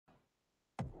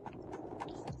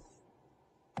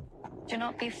Do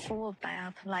not be fooled by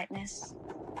our politeness.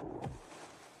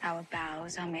 Our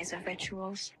bows are made of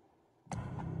rituals.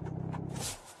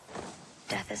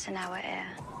 Death is in our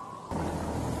air.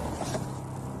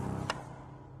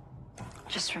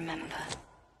 Just remember,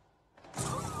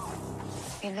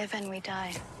 we live and we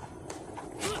die.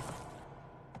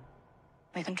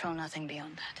 We control nothing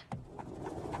beyond that.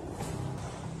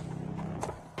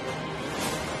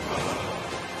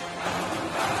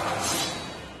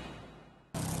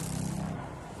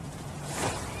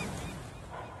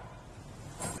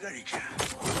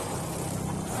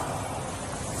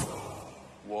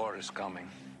 War is coming.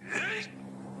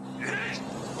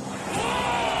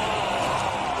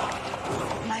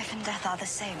 Life and death are the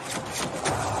same.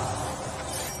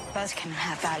 Both can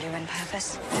have value and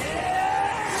purpose.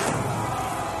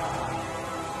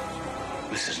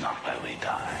 This is not where we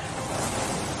die.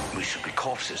 We should be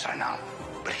corpses, I know.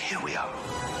 But here we are.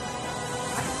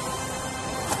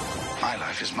 My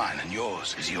life is mine and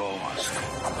yours is yours.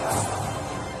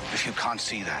 If you can't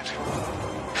see that,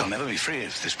 you'll never be free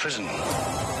of this prison.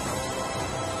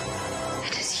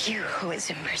 It is you who is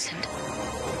imprisoned.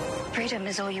 Freedom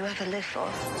is all you ever live for.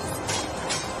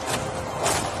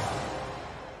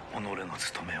 己の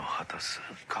務めを果たす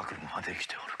覚悟はでき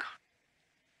ておるか。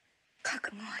覚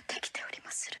悟はできており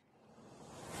まする。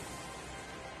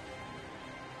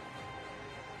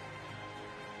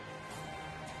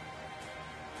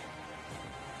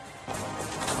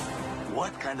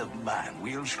What kind of man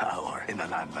wields power in a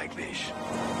land like this?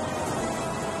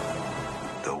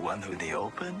 The one with the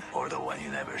open or the one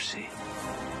you never see?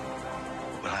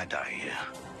 Will I die here?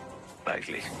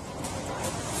 Likely.